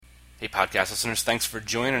Hey, podcast listeners, thanks for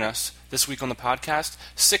joining us. This week on the podcast,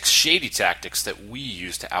 6 shady tactics that we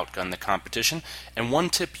use to outgun the competition, and 1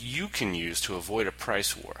 tip you can use to avoid a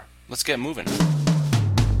price war. Let's get moving.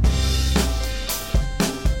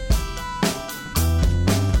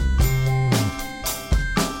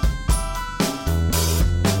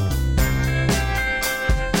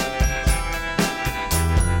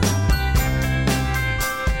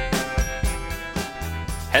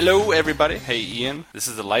 Hello, everybody. Hey, Ian. This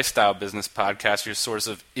is the Lifestyle Business Podcast, your source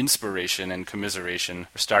of inspiration and commiseration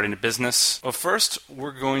for starting a business. Well, first,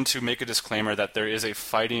 we're going to make a disclaimer that there is a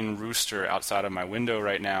fighting rooster outside of my window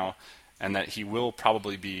right now, and that he will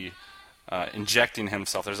probably be injecting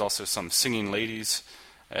himself. There's also some singing ladies.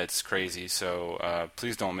 It's crazy, so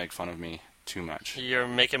please don't make fun of me too much. You're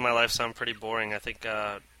making my life sound pretty boring. I think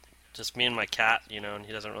just me and my cat, and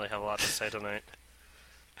he doesn't really have a lot to say tonight.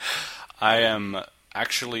 I am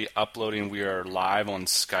actually uploading. We are live on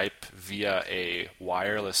Skype via a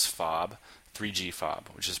wireless fob, 3G fob,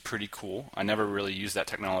 which is pretty cool. I never really used that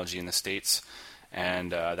technology in the States,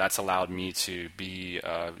 and that's allowed me to be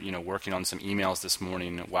working on some emails this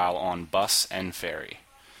morning while on bus and ferry.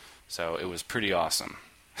 So it was pretty awesome.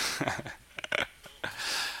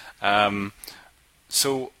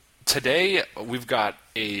 So today we've got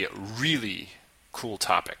a really cool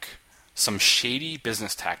topic. Some shady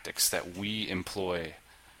business tactics that we employ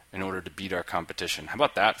in order to beat our competition. How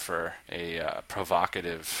about that for a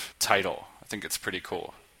provocative title? I think it's pretty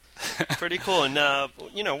cool. Pretty cool. And,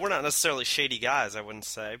 we're not necessarily shady guys, I wouldn't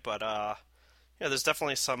say. But, there's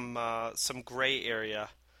definitely some gray area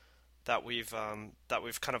that we've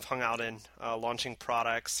kind of hung out in, launching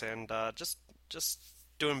products and just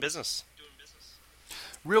doing business.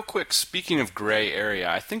 Real quick, speaking of gray area,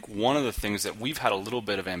 I think one of the things that we've had a little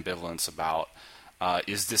bit of ambivalence about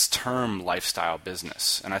is this term lifestyle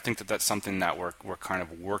business. And I think that that's something that we're kind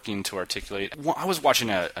of working to articulate. I was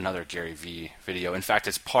watching another Gary Vee video. In fact,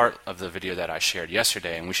 it's part of the video that I shared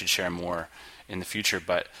yesterday, and we should share more in the future.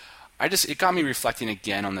 But it got me reflecting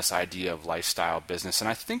again on this idea of lifestyle business. And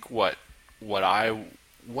I think what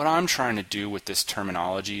I'm trying to do with this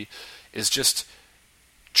terminology is just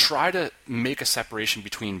try to make a separation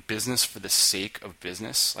between business for the sake of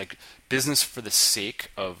business, like business for the sake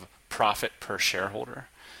of profit per shareholder,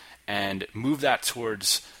 and move that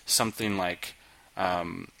towards something like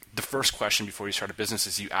the first question before you start a business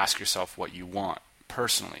is you ask yourself what you want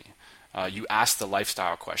personally. You ask the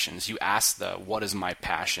lifestyle questions. You ask the what is my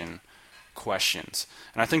passion questions.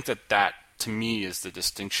 And I think that to me is the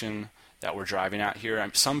distinction that we're driving at here.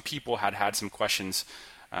 Some people had some questions.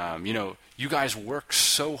 You guys work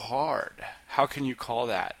so hard. How can you call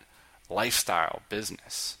that lifestyle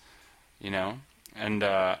business?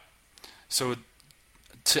 And so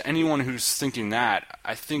to anyone who's thinking that,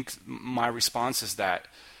 I think my response is that,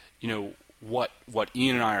 what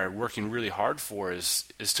Ian and I are working really hard for is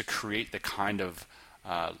to create the kind of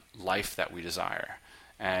life that we desire.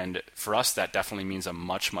 And for us, that definitely means a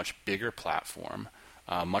much, much bigger platform.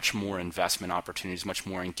 Much more investment opportunities, much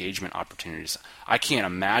more engagement opportunities. I can't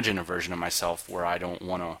imagine a version of myself where I don't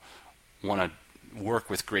want to work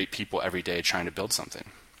with great people every day trying to build something.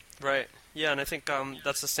 Right. Yeah, and I think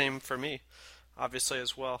that's the same for me, obviously,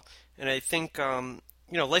 as well. And I think,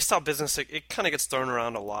 lifestyle business, it kind of gets thrown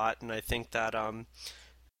around a lot, and I think that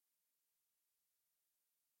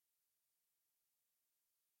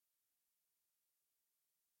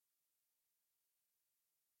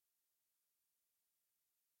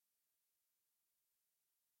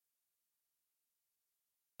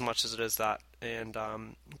much as it is that, and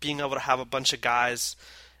being able to have a bunch of guys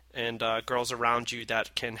and girls around you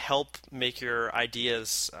that can help make your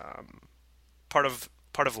ideas part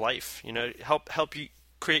of life. Help you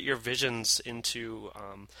create your visions into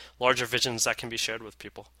larger visions that can be shared with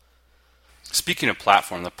people. Speaking of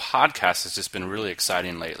platform, the podcast has just been really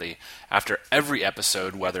exciting lately. After every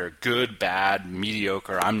episode, whether good, bad,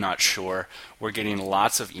 mediocre, I'm not sure, we're getting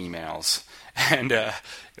lots of emails. And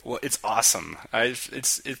it's awesome.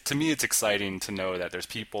 To me, it's exciting to know that there's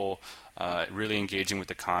people really engaging with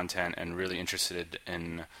the content and really interested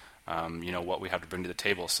in what we have to bring to the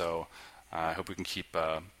table. So I hope we can keep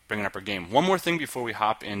bringing up our game. One more thing before we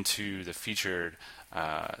hop into the featured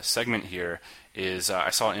segment here is I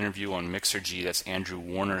saw an interview on Mixergy, that's Andrew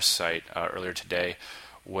Warner's site, earlier today,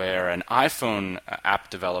 where an iPhone app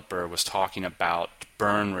developer was talking about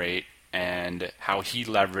burn rate and how he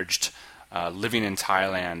leveraged living in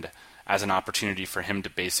Thailand as an opportunity for him to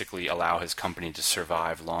basically allow his company to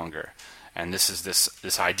survive longer. And this is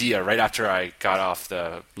this idea right after I got off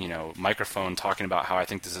the microphone talking about how I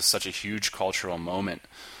think this is such a huge cultural moment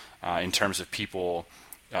in terms of people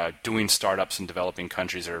doing startups in developing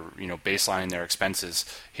countries or baselining their expenses.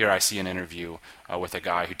 Here I see an interview with a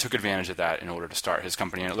guy who took advantage of that in order to start his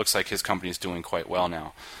company, and it looks like his company is doing quite well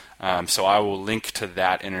now. So I will link to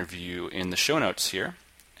that interview in the show notes here,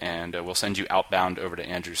 and we'll send you outbound over to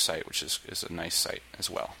Andrew's site, which is a nice site as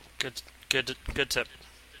well. Good tip.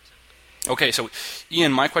 Okay, so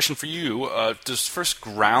Ian, my question for you, just first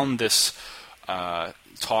ground this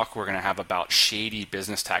talk we're going to have about shady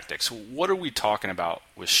business tactics. What are we talking about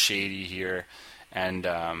with shady here? And,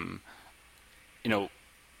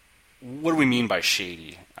 what do we mean by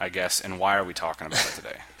shady, I guess, and why are we talking about it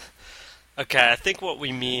today? Okay, I think what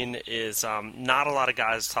we mean is not a lot of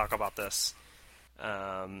guys talk about this.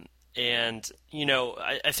 I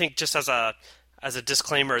think just as a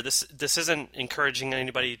disclaimer, this isn't encouraging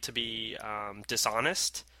anybody to be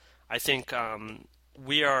dishonest. I think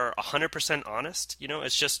we are 100% honest.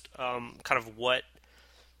 It's just kind of what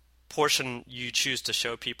portion you choose to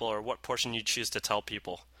show people or what portion you choose to tell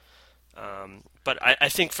people. But I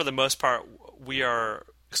think for the most part, we are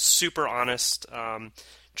super honest,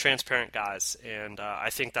 transparent guys, and I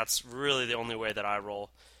think that's really the only way that I roll.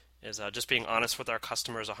 Is just being honest with our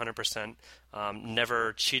customers 100%,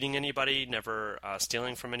 never cheating anybody, never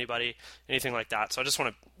stealing from anybody, anything like that. So I just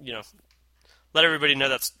want to, let everybody know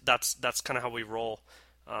that's kind of how we roll.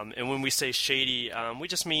 And when we say shady, we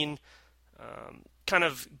just mean kind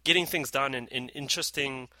of getting things done in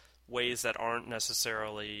interesting ways that aren't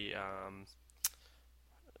necessarily,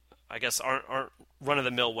 aren't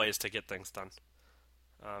run-of-the-mill ways to get things done.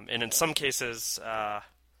 And in some cases,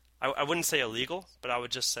 I wouldn't say illegal, but I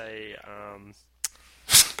would just say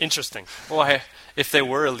interesting. Well, if they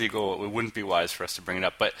were illegal, it wouldn't be wise for us to bring it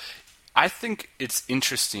up. But I think it's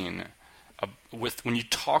interesting when you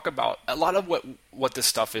talk about a lot of what this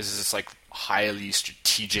stuff is it's like highly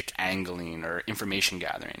strategic angling or information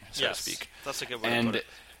gathering, so to speak. That's a good way to put it.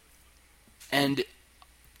 And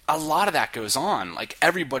a lot of that goes on. Like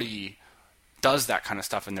everybody does that kind of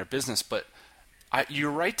stuff in their business, but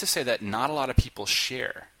you're right to say that not a lot of people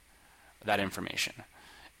share that information.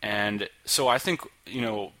 And so I think,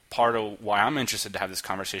 part of why I'm interested to have this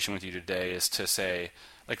conversation with you today is to say,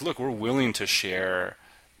 like, look, we're willing to share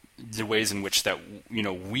the ways in which that,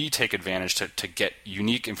 we take advantage to get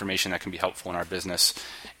unique information that can be helpful in our business.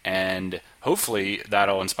 And hopefully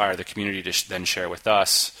that'll inspire the community to then share with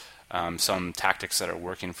us some tactics that are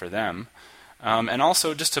working for them. And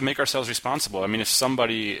also just to make ourselves responsible. I mean, if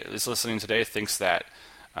somebody is listening today thinks that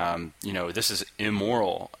this is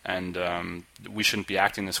immoral and we shouldn't be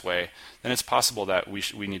acting this way, then it's possible that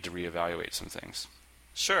we need to reevaluate some things.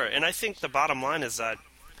 Sure, and I think the bottom line is that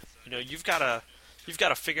you've got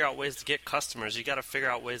to figure out ways to get customers. You got to figure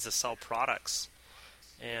out ways to sell products,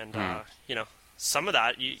 and some of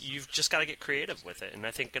that you've just got to get creative with it. And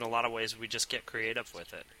I think in a lot of ways we just get creative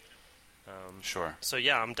with it. Sure. So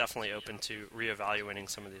yeah, I'm definitely open to reevaluating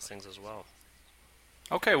some of these things as well.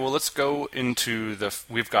 Okay, well, let's go into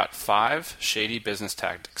we've got 5 shady business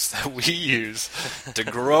tactics that we use to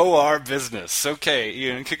grow our business. Okay,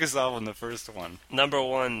 Ian, kick us off on the first one. Number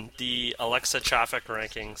 1, the Alexa traffic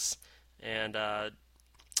rankings. And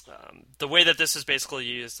the way that this is basically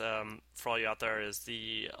used for all you out there is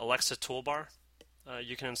the Alexa toolbar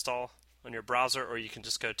you can install on your browser, or you can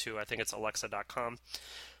just go to, I think it's alexa.com.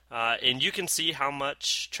 And you can see how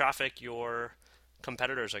much traffic your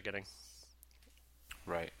competitors are getting.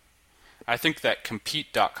 Right. I think that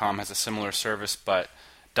Compete.com has a similar service, but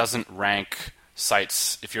doesn't rank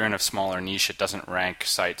sites. If you're in a smaller niche, it doesn't rank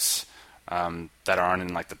sites that aren't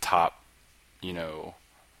in like the top,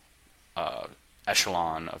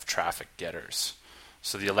 echelon of traffic getters.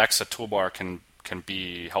 So the Alexa toolbar can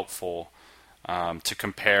be helpful to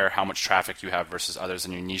compare how much traffic you have versus others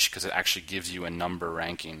in your niche, because it actually gives you a number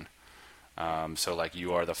ranking. So like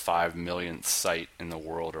you are the 5 millionth site in the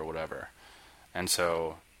world or whatever. And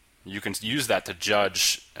so you can use that to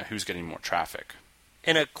judge who's getting more traffic.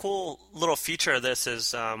 And a cool little feature of this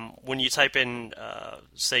is when you type in,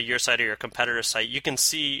 say, your site or your competitor's site, you can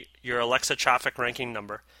see your Alexa traffic ranking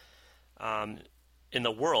number in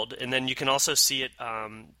the world, and then you can also see it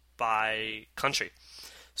by country.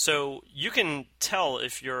 So you can tell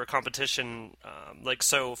if your competition,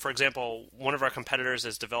 for example, one of our competitors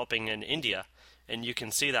is developing in India, and you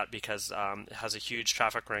can see that because it has a huge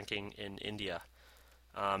traffic ranking in India.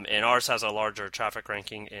 And ours has a larger traffic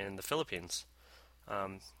ranking in the Philippines.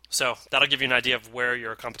 So that'll give you an idea of where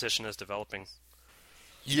your competition is developing.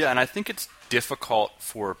 Yeah, and I think it's difficult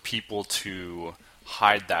for people to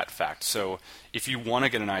hide that fact. So if you want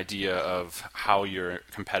to get an idea of how your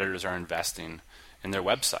competitors are investing in their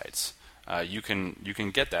websites, you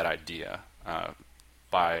can get that idea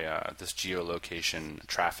by this geolocation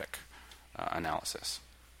traffic analysis.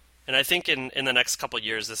 And I think in the next couple of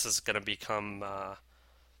years, this is going to become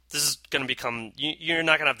you're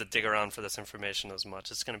not going to have to dig around for this information as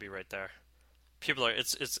much. It's going to be right there.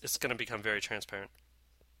 It's going to become very transparent.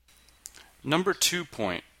 Number 2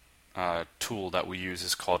 point tool that we use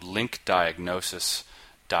is called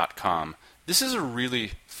linkdiagnosis.com. This is a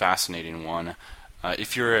really fascinating one.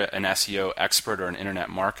 If you're an SEO expert or an internet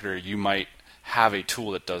marketer, you might have a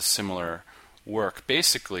tool that does similar work.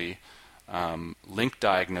 Basically, link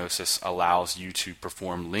diagnosis allows you to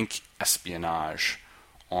perform link espionage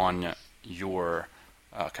on your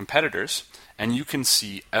competitors, and you can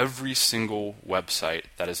see every single website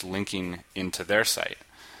that is linking into their site.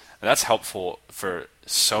 And that's helpful for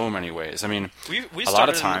so many ways. I mean, we a lot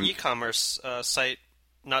of time, an e-commerce site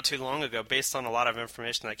not too long ago based on a lot of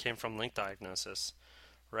information that came from link diagnosis,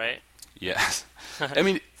 right? Yes. I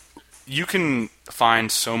mean, you can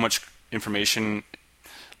find so much information.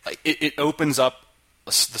 Like it opens up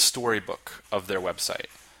the storybook of their website.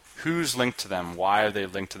 Who's linked to them? Why are they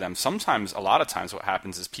linked to them? Sometimes, a lot of times, what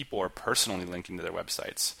happens is people are personally linking to their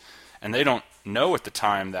websites, and they don't know at the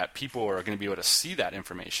time that people are going to be able to see that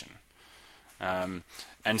information. And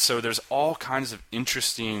so there's all kinds of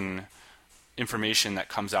interesting information that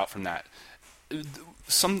comes out from that.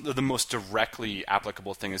 Some of the most directly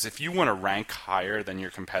applicable thing is if you want to rank higher than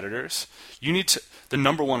your competitors, the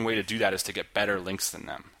number one way to do that is to get better links than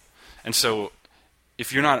them. And so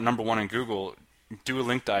if you're not number one in Google, do a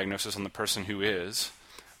link diagnosis on the person who is,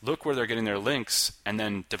 look where they're getting their links, and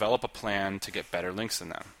then develop a plan to get better links than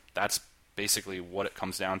them. That's basically what it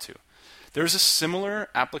comes down to. There's a similar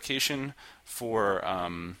application for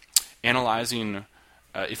analyzing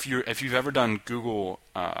if you've ever done Google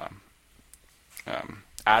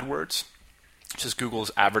AdWords, which is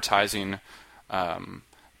Google's advertising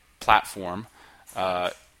platform,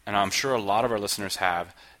 and I'm sure a lot of our listeners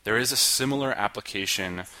have. There is a similar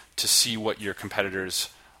application to see what your competitors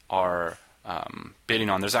are bidding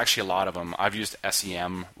on. There's actually a lot of them. I've used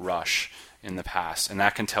SEMrush in the past, and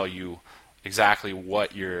that can tell you exactly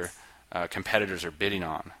what your competitors are bidding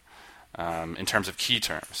on in terms of key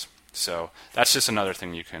terms. So that's just another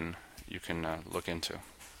thing you can look into.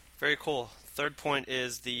 Very cool. Third point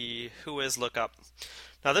is the Whois lookup.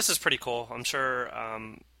 Now this is pretty cool. I'm sure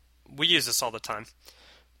we use this all the time.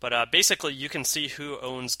 But basically, you can see who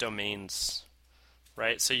owns domains,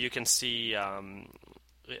 right? So you can see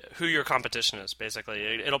who your competition is, basically.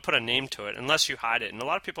 It'll put a name to it, unless you hide it. And a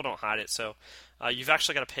lot of people don't hide it. So you've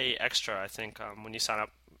actually got to pay extra, I think, when you sign up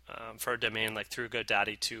for a domain like through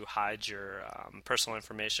GoDaddy to hide your personal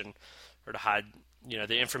information or to hide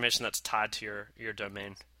the information that's tied to your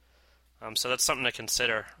domain. So that's something to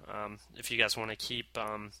consider if you guys want to keep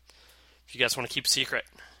secret.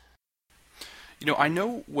 I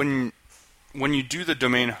know when you do the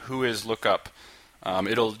domain Whois lookup,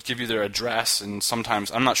 it'll give you their address, and sometimes,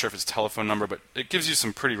 I'm not sure if it's telephone number, but it gives you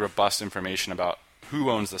some pretty robust information about who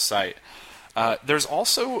owns the site. There's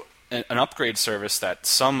also an upgrade service that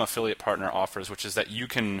some affiliate partner offers, which is that you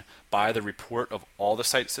can buy the report of all the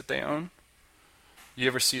sites that they own. You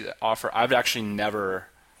ever see that offer? I've actually never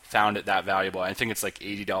found it that valuable. I think it's like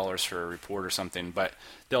 $80 for a report or something, but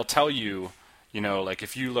they'll tell you, like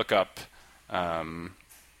if you look up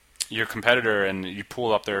your competitor and you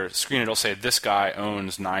pull up their screen, it'll say this guy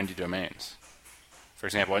owns 90 domains, for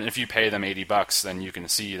example. And if you pay them $80, then you can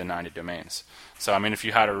see the 90 domains. So I mean, if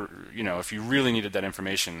you had if you really needed that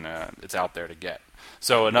information, it's out there to get.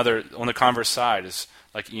 So on the converse side is,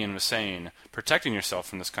 like Ian was saying, protecting yourself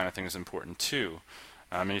from this kind of thing is important too.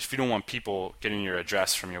 I mean, if you don't want people getting your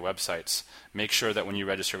address from your websites, make sure that when you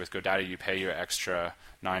register with GoDaddy, you pay your extra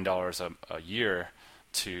 $9 a year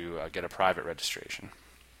to get a private registration.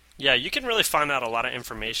 Yeah, you can really find out a lot of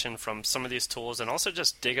information from some of these tools, and also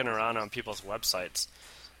just digging around on people's websites.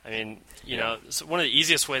 I mean, so one of the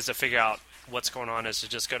easiest ways to figure out what's going on is to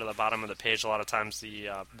just go to the bottom of the page. A lot of times the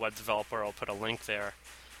web developer will put a link there,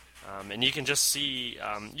 and you can just see.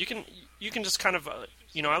 You can just kind of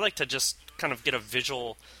I like to just kind of get a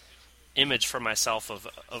visual image for myself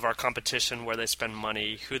of our competition, where they spend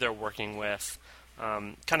money, who they're working with.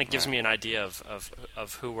 Kind of gives me an idea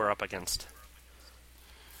of who we're up against.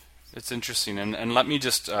 It's interesting, and let me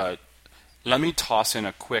just let me toss in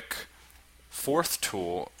a quick fourth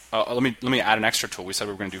tool. Let me add an extra tool. We said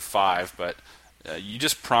we were going to do 5, but you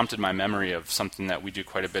just prompted my memory of something that we do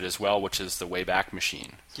quite a bit as well, which is the Wayback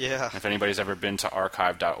Machine. Yeah. If anybody's ever been to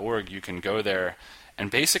archive.org, you can go there,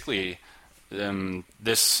 and basically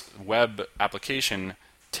this web application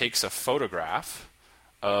takes a photograph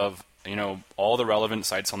of all the relevant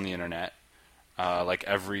sites on the internet, like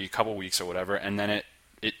every couple weeks or whatever, and then it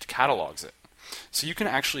it catalogs it. So you can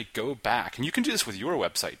actually go back, and you can do this with your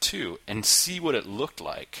website too, and see what it looked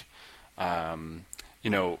like, 10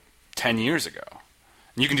 years ago.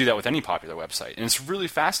 And you can do that with any popular website. And it's really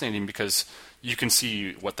fascinating because you can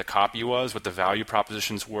see what the copy was, what the value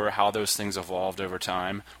propositions were, how those things evolved over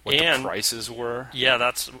time, what the prices were. Yeah,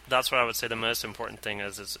 that's what I would say the most important thing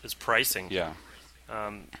is pricing. Yeah.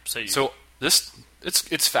 So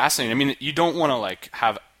it's fascinating. I mean, you don't want to like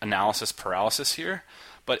have analysis paralysis here,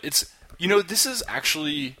 but it's this is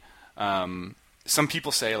actually some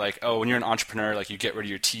people say like, oh, when you're an entrepreneur, like you get rid of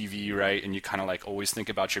your TV, right? And you kind of like always think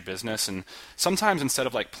about your business. And sometimes instead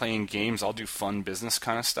of like playing games, I'll do fun business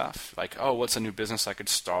kind of stuff. Like, oh, what's a new business I could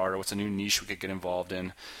start, or what's a new niche we could get involved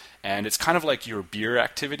in? And it's kind of like your beer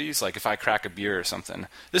activities. Like if I crack a beer or something,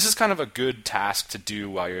 this is kind of a good task to do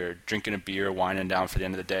while you're drinking a beer, winding down for the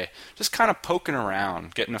end of the day. Just kind of poking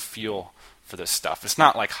around, getting a feel for this stuff. It's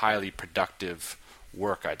not like highly productive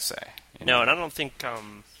work, I'd say. No, and I don't think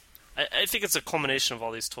I think it's a culmination of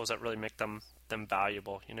all these tools that really make them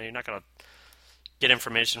valuable. You're not going to get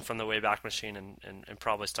information from the Wayback Machine and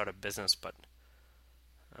probably start a business, but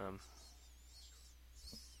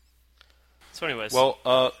so anyways.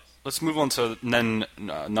 Well, let's move on to then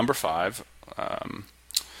number 5,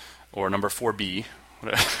 or number 4B,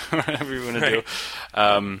 whatever you want to do.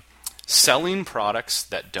 Selling products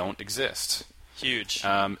that don't exist. Huge.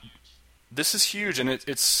 This is huge, and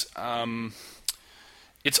it's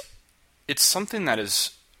something that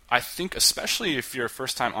is, I think, especially if you're a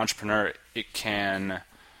first-time entrepreneur, it can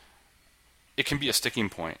be a sticking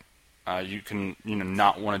point. You can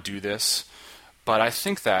not want to do this, but I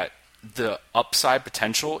think that the upside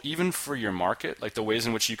potential, even for your market, like the ways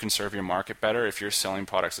in which you can serve your market better if you're selling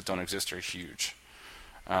products that don't exist, are huge.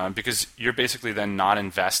 Because you're basically then not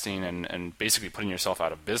investing and basically putting yourself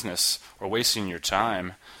out of business or wasting your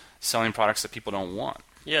time selling products that people don't want.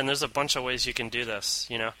 Yeah, and there's a bunch of ways you can do this,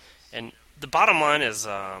 And the bottom line is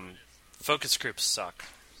focus groups suck,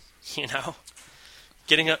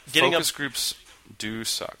 Focus groups do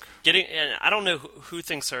suck. And I don't know who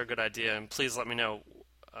thinks they're a good idea, and please let me know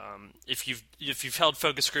if you've held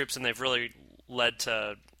focus groups and they've really led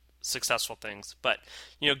to successful things. But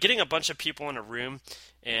getting a bunch of people in a room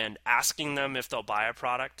and asking them if they'll buy a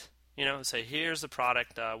product, say, here's the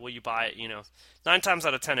product, will you buy it? 9 times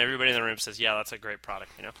out of 10, everybody in the room says, yeah, that's a great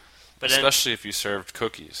product, But especially if you served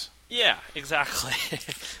cookies. Yeah, exactly.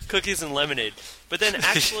 Cookies and lemonade. But then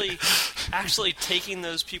actually taking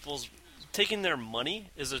their money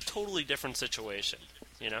is a totally different situation,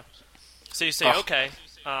 So you say, okay,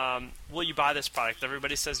 will you buy this product?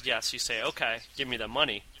 Everybody says yes. You say, okay, give me the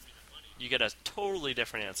money. You get a totally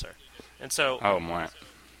different answer. And so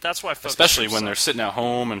that's why focus especially when they're sitting at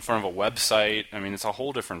home in front of a website. I mean, it's a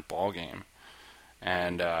whole different ballgame.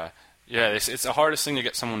 And it's the hardest thing to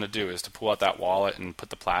get someone to do is to pull out that wallet and put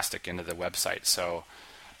the plastic into the website. So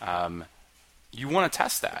you want to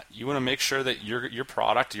test that. You want to make sure that your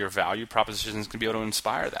product, your value proposition is going to be able to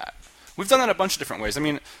inspire that. We've done that a bunch of different ways. I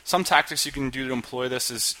mean, some tactics you can do to employ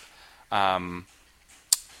this is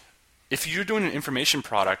if you're doing an information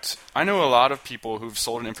product, I know a lot of people who've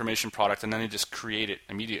sold an information product and then they just create it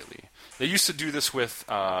immediately. They used to do this with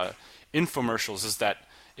infomercials, is that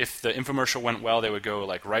if the infomercial went well, they would go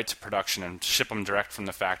like right to production and ship them direct from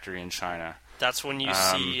the factory in China. That's when you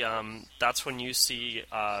see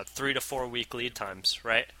 3 to 4 week lead times,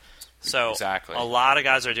 right? So exactly. A lot of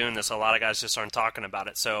guys are doing this. A lot of guys just aren't talking about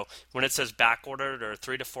it. So when it says back ordered or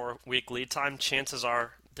 3 to 4 week lead time, chances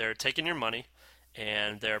are they're taking your money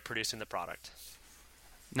and they're producing the product.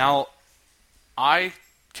 Now, I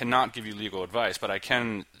cannot give you legal advice, but I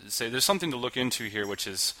can say there's something to look into here, which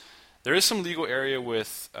is there is some legal area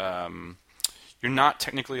with you're not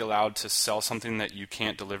technically allowed to sell something that you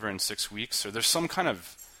can't deliver in 6 weeks. So there's some kind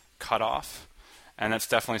of cutoff, and that's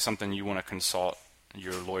definitely something you want to consult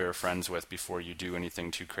your lawyer friends with before you do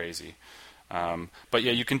anything too crazy. But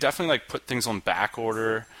yeah, you can definitely like put things on back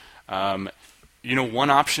order. One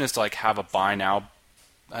option is to like have a buy now.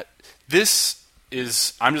 I'm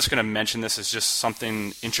just going to mention this as just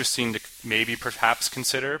something interesting to maybe perhaps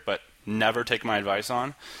consider, but never take my advice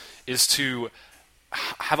on, is to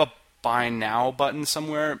have a buy now button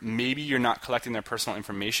somewhere. Maybe you're not collecting their personal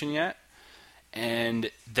information yet, and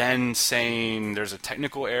then saying there's a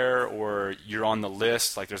technical error or you're on the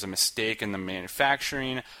list, like there's a mistake in the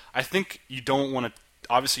manufacturing. I think you don't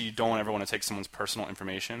ever want to take someone's personal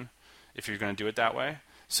information if you're going to do it that way.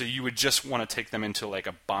 So you would just want to take them into like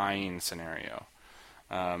a buying scenario.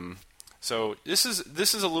 So this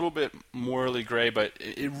is a little bit morally gray, but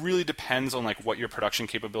it really depends on like what your production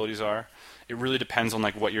capabilities are. It really depends on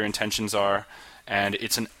like what your intentions are, and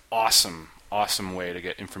it's an awesome awesome way to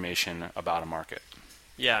get information about a market.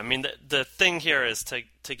 Yeah, I mean, the thing here is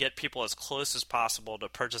to get people as close as possible to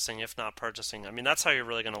purchasing, if not purchasing. I mean, that's how you're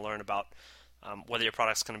really going to learn about whether your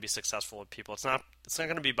product's going to be successful with people. It's not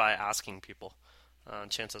going to be by asking people,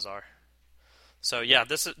 chances are. So yeah,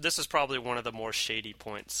 this is probably one of the more shady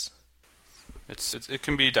points. It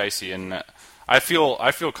can be dicey, and I feel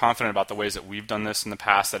confident about the ways that we've done this in the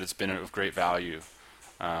past, that it's been of great value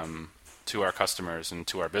to our customers and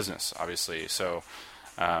to our business, obviously. So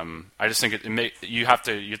I just think you have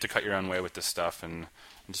to cut your own way with this stuff and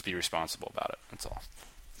just be responsible about it. That's all.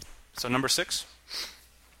 So number 6.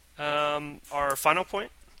 Our final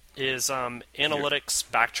point is analytics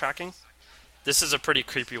backtracking. This is a pretty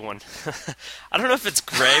creepy one. I don't know if it's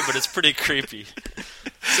gray, but it's pretty creepy.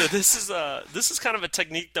 So this is kind of a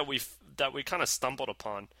technique that we kind of stumbled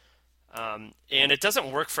upon, and it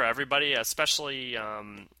doesn't work for everybody, especially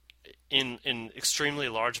in extremely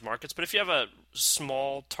large markets. But if you have a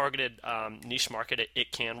small targeted niche market,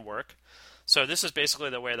 it can work. So this is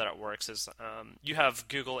basically the way that it works: is you have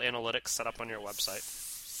Google Analytics set up on your website,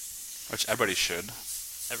 which everybody should.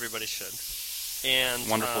 Everybody should. And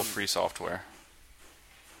wonderful free software.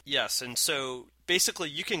 Yes, and so basically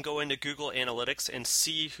you can go into Google Analytics and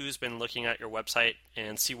see who's been looking at your website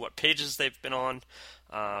and see what pages they've been on.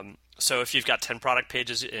 So if you've got 10 product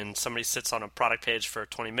pages and somebody sits on a product page for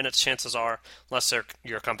 20 minutes, chances are, unless they're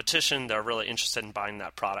your competition, they're really interested in buying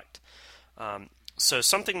that product. So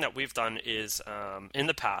something that we've done is, in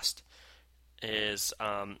the past, is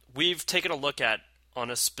we've taken a look at, on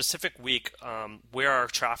a specific week, where our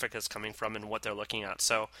traffic is coming from and what they're looking at.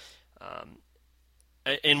 So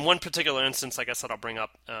in one particular instance, I guess that I'll bring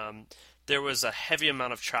up, there was a heavy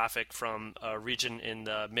amount of traffic from a region in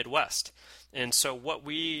the Midwest. And so what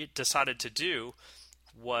we decided to do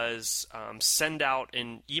was send out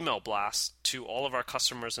an email blast to all of our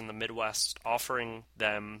customers in the Midwest, offering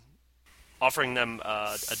them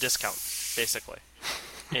a discount, basically.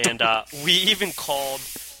 And we even called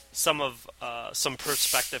some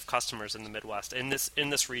prospective customers in the Midwest, in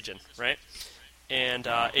this region, right? And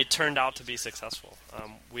it turned out to be successful.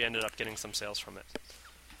 We ended up getting some sales from it.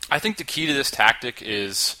 I think the key to this tactic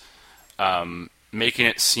is making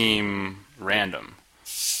it seem random.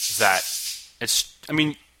 That it's, I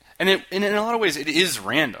mean, and in a lot of ways it is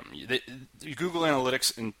random. Google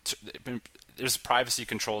Analytics, and there's privacy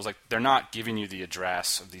controls. Like, they're not giving you the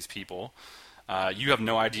address of these people. You have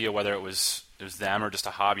no idea whether it was them or just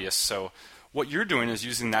a hobbyist. So what you're doing is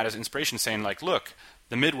using that as inspiration, saying like, look,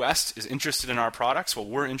 the Midwest is interested in our products. Well,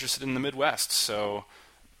 we're interested in the Midwest. So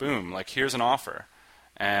boom, like, here's an offer.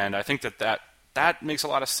 And I think that makes a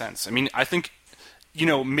lot of sense. I mean, I think,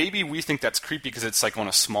 maybe we think that's creepy because it's like on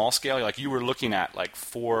a small scale. Like, you were looking at like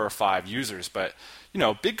 4 or 5 users, but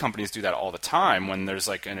big companies do that all the time when there's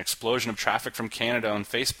like an explosion of traffic from Canada on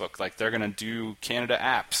Facebook. Like, they're going to do Canada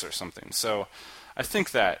apps or something. So I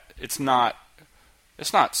think that it's not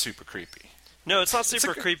super creepy. No, it's not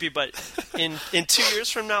super creepy, but in 2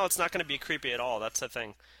 years from now, it's not going to be creepy at all. That's the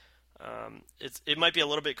thing. It might be a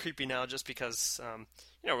little bit creepy now just because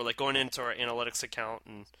we're like going into our analytics account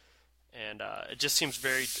and it just seems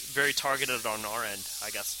very, very targeted on our end,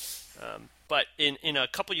 I guess. But in a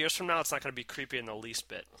couple years from now, it's not going to be creepy in the least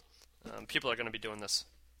bit. People are going to be doing this.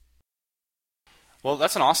 Well,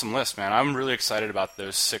 that's an awesome list, man. I'm really excited about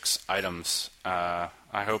those 6 items. I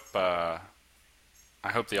hope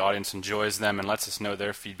the audience enjoys them and lets us know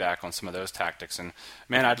their feedback on some of those tactics. And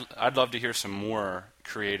man, I'd love to hear some more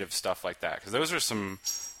creative stuff like that, because those are some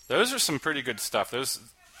pretty good stuff.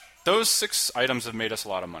 Those 6 items have made us a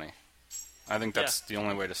lot of money. I think that's the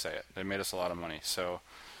only way to say it. They made us a lot of money. So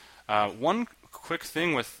one quick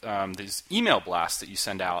thing with these email blasts that you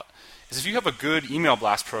send out is, if you have a good email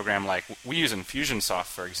blast program like we use Infusionsoft,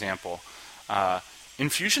 for example,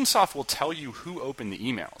 Infusionsoft will tell you who opened the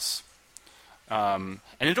emails. And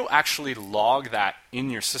it'll actually log that in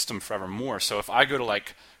your system forevermore. So if I go to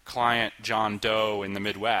like client John Doe in the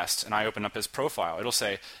Midwest and I open up his profile, it'll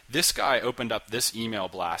say, this guy opened up this email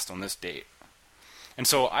blast on this date. And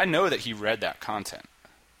so I know that he read that content.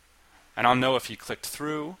 And I'll know if he clicked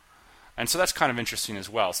through. And so that's kind of interesting as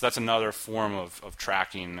well. So that's another form of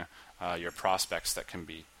tracking your prospects that can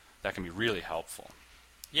be really helpful.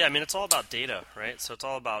 Yeah, I mean, it's all about data, right? So it's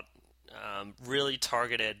all about really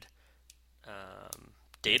targeted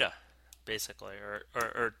data, basically,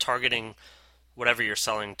 or targeting whatever you're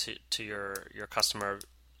selling to your customer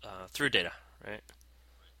through data, right?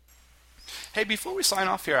 Hey, before we sign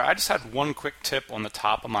off here, I just had one quick tip on the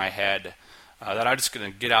top of my head that I'm just going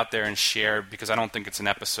to get out there and share, because I don't think it's an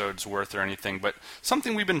episode's worth or anything, but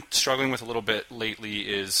something we've been struggling with a little bit lately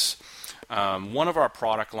is one of our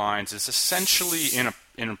product lines is essentially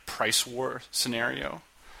in a price war scenario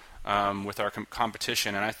with our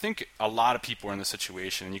competition, and I think a lot of people are in this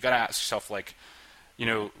situation. And you got to ask yourself, like,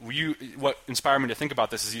 what inspired me to think about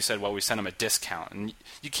this is you said, well, we send them a discount, and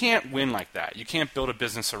you can't win like that. You can't build a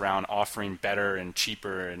business around offering better and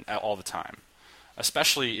cheaper and all the time,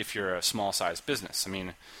 especially if you're a small size business. I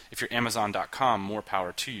mean, if you're Amazon.com, more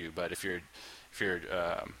power to you. But if you're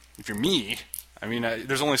me, I mean,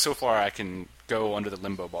 there's only so far I can go under the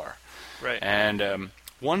limbo bar. Right. And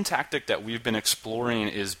one tactic that we've been exploring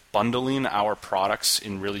is bundling our products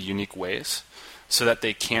in really unique ways so that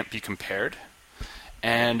they can't be compared.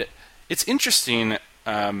 And it's interesting,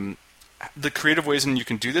 the creative ways in you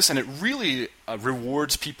can do this, and it really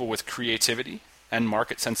rewards people with creativity and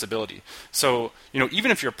market sensibility. So, even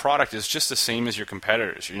if your product is just the same as your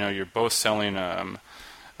competitors, you're both selling a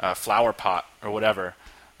flower pot or whatever,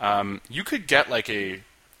 you could get like a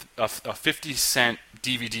 50-cent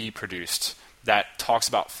DVD produced that talks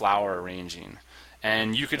about flower arranging.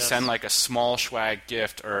 And you could send like a small swag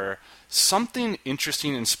gift or something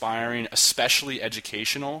interesting, inspiring, especially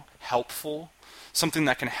educational, helpful, something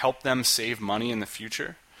that can help them save money in the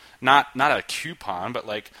future. Not a coupon, but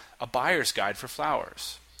like a buyer's guide for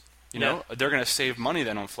flowers. They're going to save money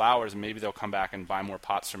then on flowers, and maybe they'll come back and buy more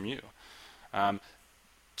pots from you.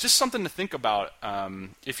 Just something to think about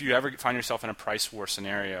if you ever find yourself in a price war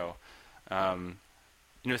scenario.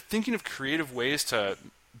 Thinking of creative ways to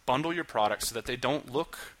bundle your products so that they don't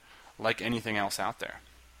look like anything else out there.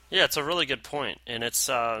 Yeah, it's a really good point, and it's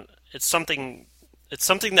something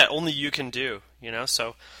that only you can do.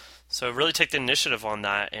 So really take the initiative on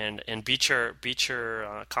that and beat your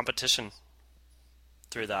competition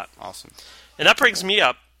through that. Awesome. And that brings me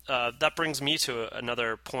up. That brings me to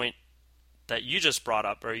another point that you just brought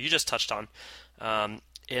up, or you just touched on,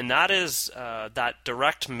 and that is that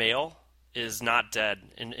direct mail is not dead.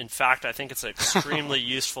 In fact, I think it's an extremely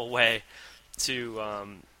useful way to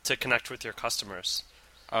connect with your customers.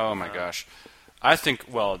 Oh my gosh. I think,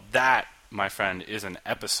 that, my friend, is an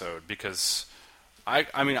episode, because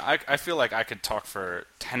I feel like I could talk for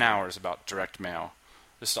 10 hours about direct mail,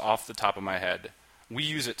 just off the top of my head. We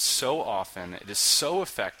use it so often. It is so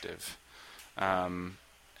effective. And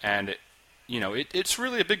it's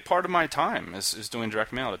really a big part of my time is doing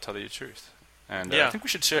direct mail, to tell you the truth. And I think we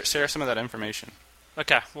should share some of that information.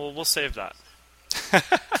 Okay, well, we'll save that.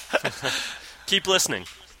 Keep listening.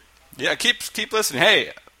 Yeah, keep listening.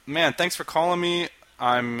 Hey, man, thanks for calling me.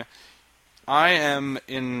 I am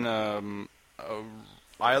in a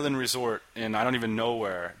island resort in I don't even know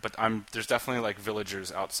where, but there's definitely like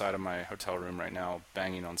villagers outside of my hotel room right now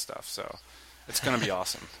banging on stuff. So it's gonna be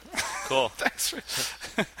awesome. Cool. Thanks.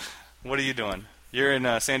 What are you doing? You're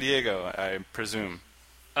in San Diego, I presume.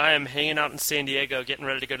 I am hanging out in San Diego, getting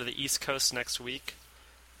ready to go to the East Coast next week.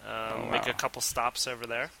 Make a couple stops over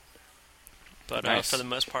there. But nice. For the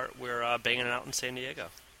most part, we're banging it out in San Diego.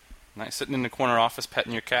 Nice. Sitting in the corner office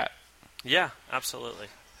petting your cat. Yeah, absolutely.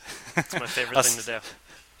 It's my favorite thing to do.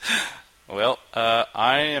 Well,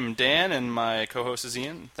 I am Dan, and my co-host is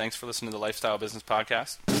Ian. Thanks for listening to the Lifestyle Business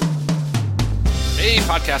Podcast. Hey,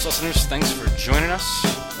 podcast listeners. Thanks for joining us.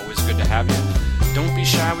 Always good to have you. Don't be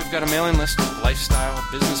shy. We've got a mailing list at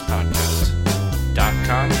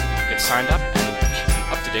lifestylebusinesspodcast.com. Get signed up and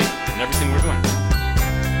keep up to date on everything we're doing.